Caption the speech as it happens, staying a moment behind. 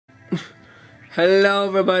Hello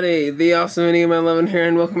everybody, the awesome Enigma 11 here,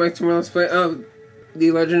 and welcome back to my Let's Play of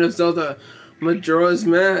The Legend of Zelda Majora's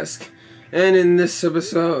Mask. And in this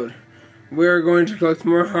episode, we're going to collect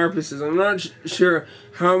more heart pieces. I'm not sure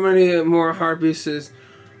how many more heart pieces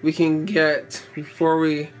we can get before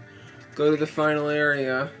we go to the final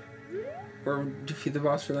area, or defeat the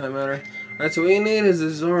boss for that matter. Alright, so what we need is a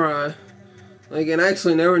Zora. Like, and I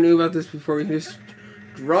actually never knew about this before. We can just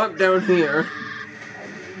drop down here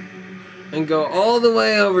and go all the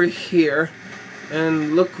way over here,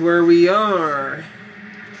 and look where we are.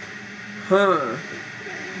 Huh.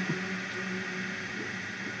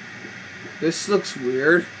 This looks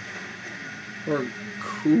weird. Or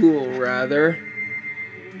cool, rather.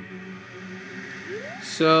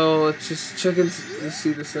 So, let's just check and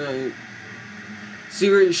see the sign.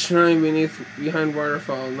 Secret shrine behind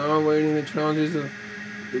waterfall. Now awaiting the challenges of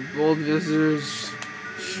the bold visitors,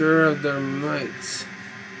 sure of their might.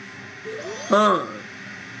 Huh.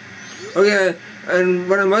 Okay, and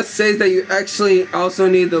what I must say is that you actually also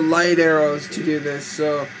need the light arrows to do this,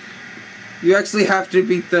 so you actually have to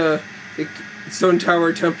beat the Stone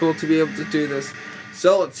Tower Temple to be able to do this.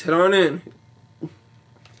 So let's head on in.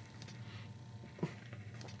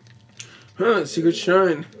 Huh, secret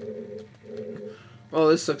shrine. Oh,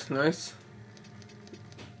 this looks nice.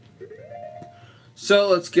 So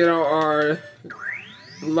let's get out our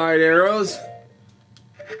light arrows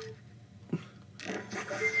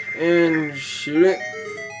and shoot it.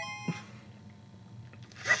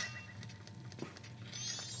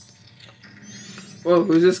 Whoa,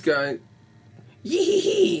 who's this guy?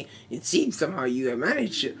 Yee! It seems somehow you have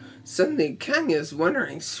managed to send the Kanya's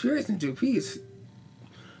wandering spirits into peace.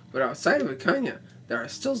 But outside of Akanya, there are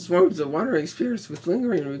still swarms of wandering spirits with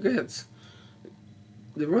lingering regrets.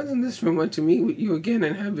 The ones in this room want to meet with you again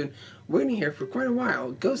and have been waiting here for quite a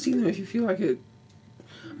while. Go see them if you feel like it.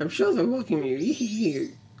 I'm sure they'll welcome you.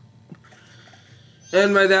 Yee!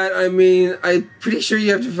 And by that, I mean, I'm pretty sure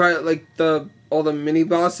you have to fight, like, all the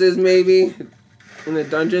mini-bosses, maybe, in the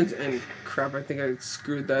dungeons, and crap, I think I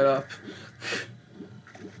screwed that up.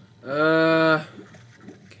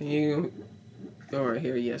 Can you go right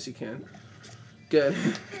here? Yes, you can. Good.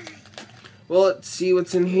 Well, let's see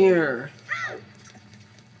what's in here.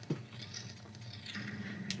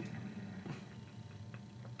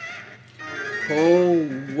 Oh,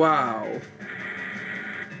 wow.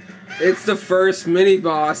 It's the first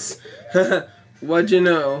mini-boss. What'd you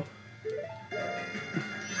know?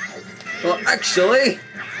 Well, actually,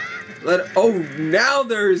 oh, now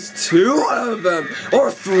there's 2 of them! Or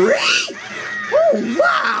 3?! Oh,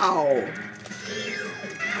 wow!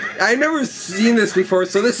 I've never seen this before,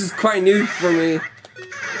 so this is quite new for me.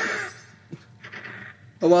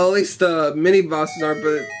 Well, at least the mini-bosses are,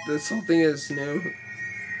 but this whole thing is new.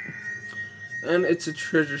 And it's a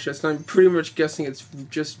treasure chest. I'm pretty much guessing it's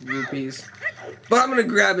just rupees. But I'm gonna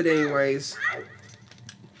grab it anyways.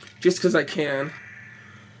 Just because I can.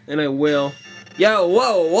 And I will. Yo,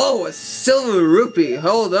 whoa, whoa, a silver rupee.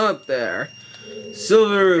 Hold up there.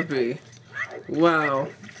 Silver rupee. Wow.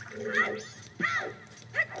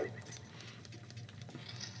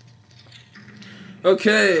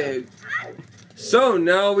 Okay. So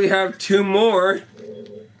now we have 2 more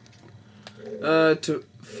to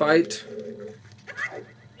fight.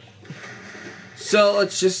 So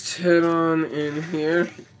let's just head on in here.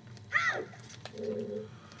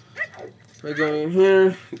 We're going in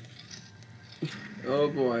here. Oh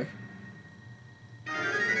boy.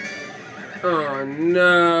 Oh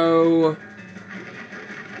no.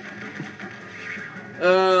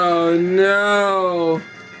 Oh no.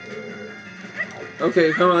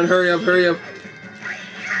 Okay, come on, hurry up, hurry up.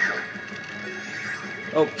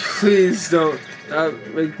 Oh, please don't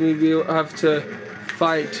make me have to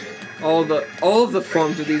fight all of the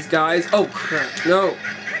forms of these guys. Oh crap! No,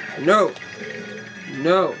 no,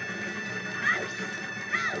 no.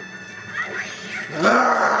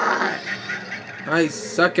 Ah! I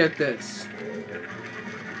suck at this.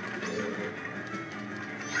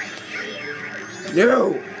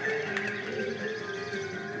 No.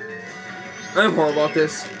 I'm horrible at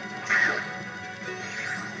this.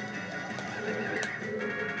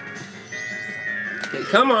 Okay,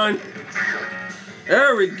 come on.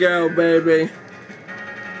 There we go, baby.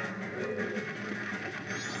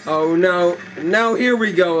 Oh no. Now here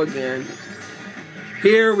we go again.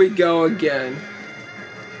 Here we go again.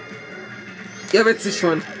 Yep, it's this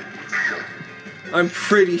one. I'm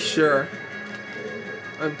pretty sure.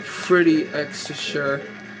 I'm pretty extra sure.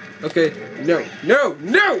 Okay, no, no,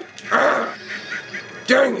 no! Ah!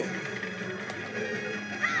 Dang it!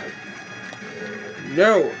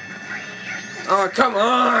 No! Oh, come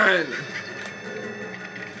on!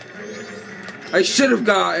 I should have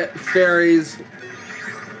got fairies.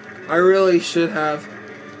 I really should have.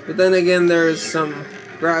 But then again, there's some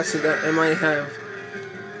grass that I might have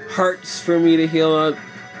hearts for me to heal up.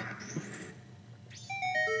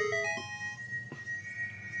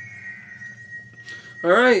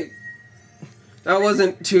 Alright. That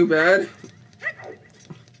wasn't too bad.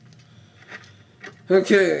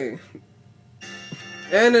 Okay.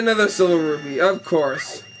 And another silver ruby, of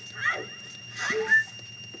course.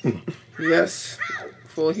 Yes.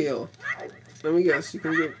 Full heal. Let me guess, you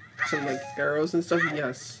can get some like arrows and stuff?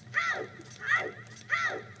 Yes.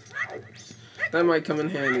 That might come in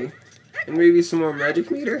handy. And maybe some more magic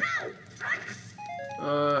meter?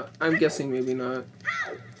 I'm guessing maybe not.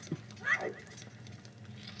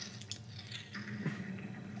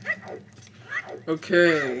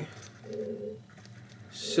 Okay.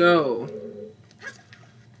 So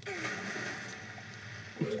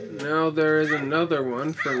now there is another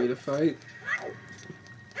one for me to fight.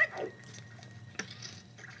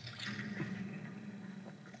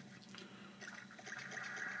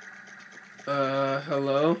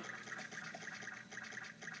 Hello?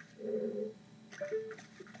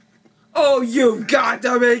 Oh, you've got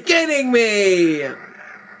to be kidding me!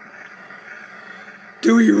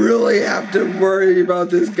 Do we really have to worry about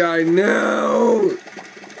this guy now?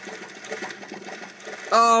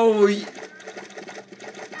 Oh,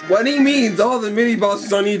 what he means all the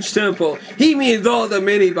mini-bosses on each temple. He means all the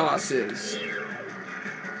mini-bosses.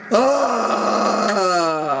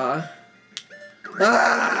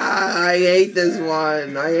 I hate this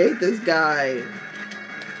one. I hate this guy.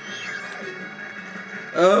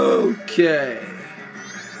 Okay.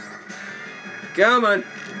 Come on.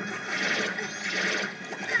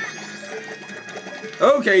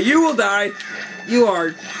 Okay, you will die. You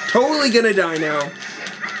are totally gonna die now.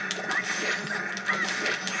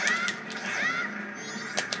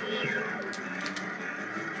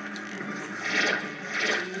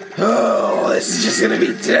 Oh, this is just gonna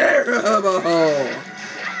be terrible.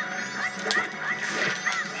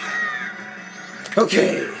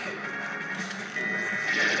 Okay.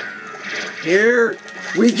 Here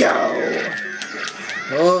we go.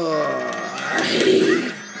 Oh,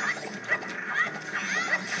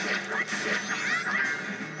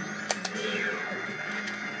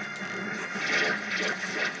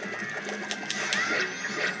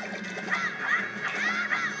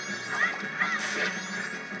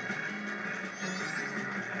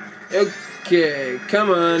 okay,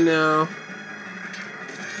 come on now.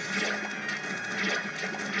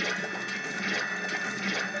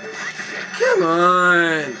 Come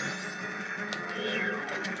on.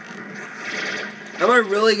 Am I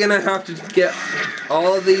really gonna have to get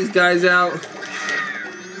all of these guys out?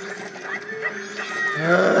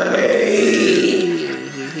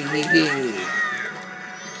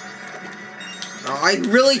 Oh, I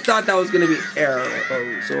really thought that was gonna be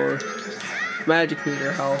arrows or magic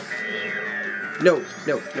meter health. No,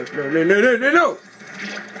 no, no, no, no, no, no, no, no!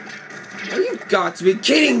 Oh, you've got to be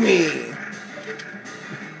kidding me!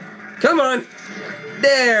 Come on!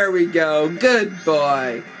 There we go, good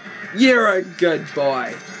boy. You're a good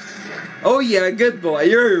boy. Oh yeah, good boy.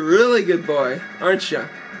 You're a really good boy, aren't you?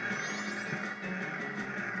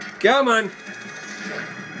 Come on.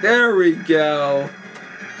 There we go.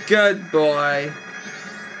 Good boy.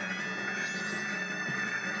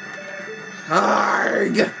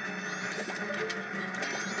 Arg!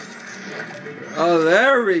 Oh,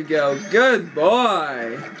 there we go. Good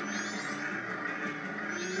boy.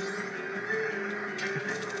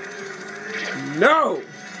 No!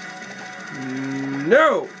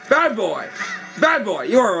 No! Bad boy! Bad boy!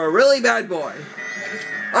 You are a really bad boy!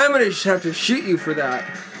 I'm gonna just have to shoot you for that.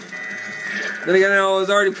 Then again, I was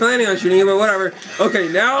already planning on shooting you, but whatever. Okay,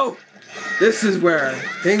 now, this is where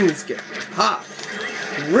things get tough.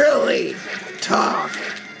 Really tough.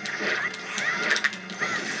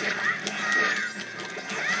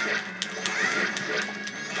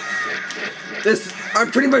 I'm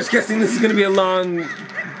pretty much guessing this is gonna be a long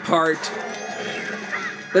part.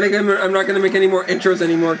 Then again, I'm not gonna make any more intros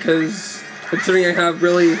anymore because considering I have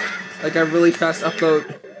really fast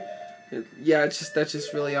upload. Yeah, that's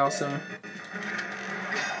just really awesome.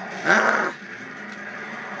 Ah!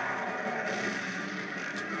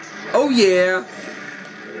 Oh yeah!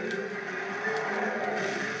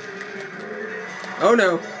 Oh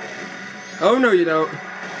no! Oh no, you don't!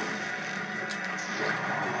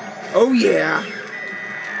 Oh yeah!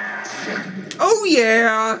 Oh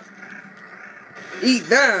yeah! Eat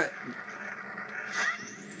that!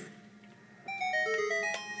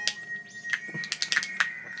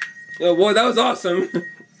 Oh boy, that was awesome!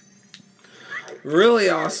 Really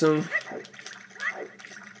awesome.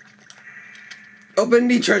 open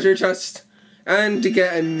the treasure chest and to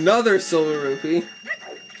get another silver rupee.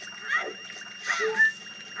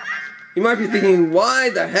 You might be thinking, why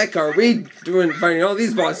the heck are we fighting all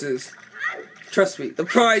these bosses? Trust me, the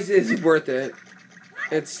prize is worth it.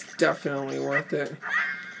 It's definitely worth it.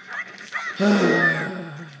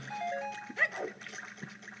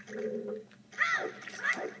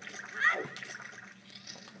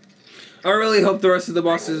 I really hope the rest of the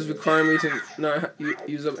bosses require me to not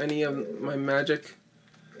use up any of my magic.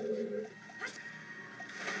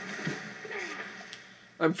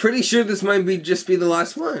 I'm pretty sure this might just be the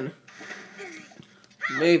last one.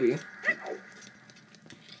 Maybe.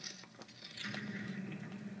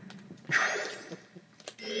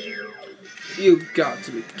 You got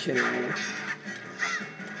to be kidding me.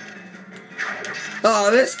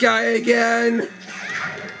 Oh, this guy again!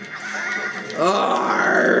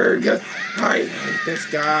 Arrgh! I hate this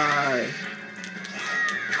guy.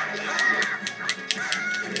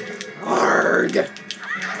 Arrgh!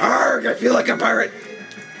 Arrgh! I feel like a pirate!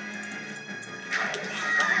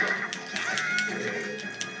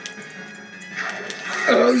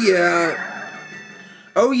 Oh yeah!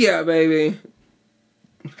 Oh yeah, baby!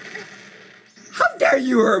 How dare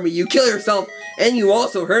you hurt me? You kill yourself and you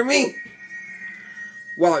also hurt me?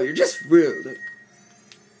 Wow, you're just rude.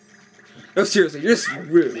 No, seriously, you're just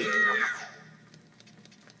rude.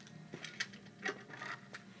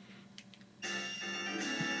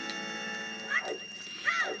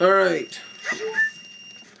 Alright.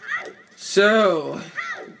 So,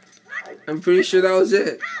 I'm pretty sure that was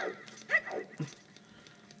it.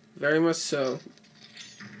 Very much so.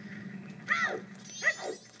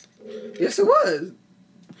 Yes, it was.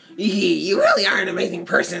 You really are an amazing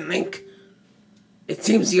person, Link. It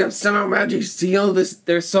seems you have somehow managed to heal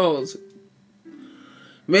their souls.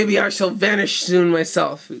 Maybe I shall vanish soon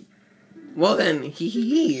myself. Well then, hee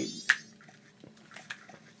hee hee.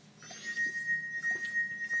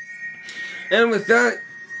 And with that,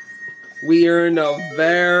 we earned a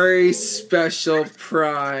very special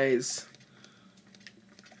prize.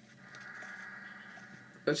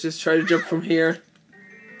 Let's just try to jump from here.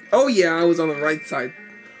 Oh yeah, I was on the right side.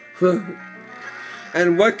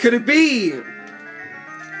 And what could it be?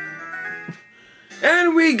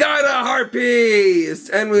 And we got a heart piece!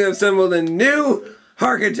 And we assembled a new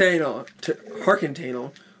heart container.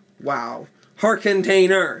 Wow. Heart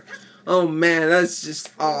container. Oh man, that's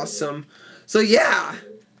just awesome. So yeah,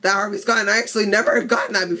 that heart piece got, and I actually never had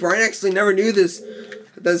gotten that before. I actually never knew this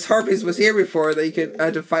heart piece was here before, that you could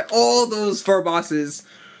had to fight all those 4 bosses,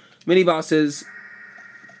 mini bosses,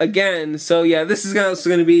 again. So yeah, this is also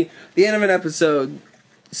going to be the end of an episode.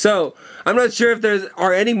 So, I'm not sure if there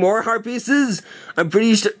are any more heart pieces. I'm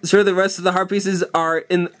pretty sure the rest of the heart pieces are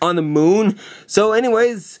on the moon. So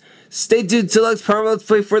anyways, stay tuned till next part. Let's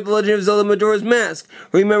play for The Legend of Zelda Majora's Mask.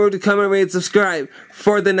 Remember to comment, rate, and subscribe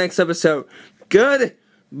for the next episode.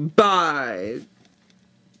 Goodbye.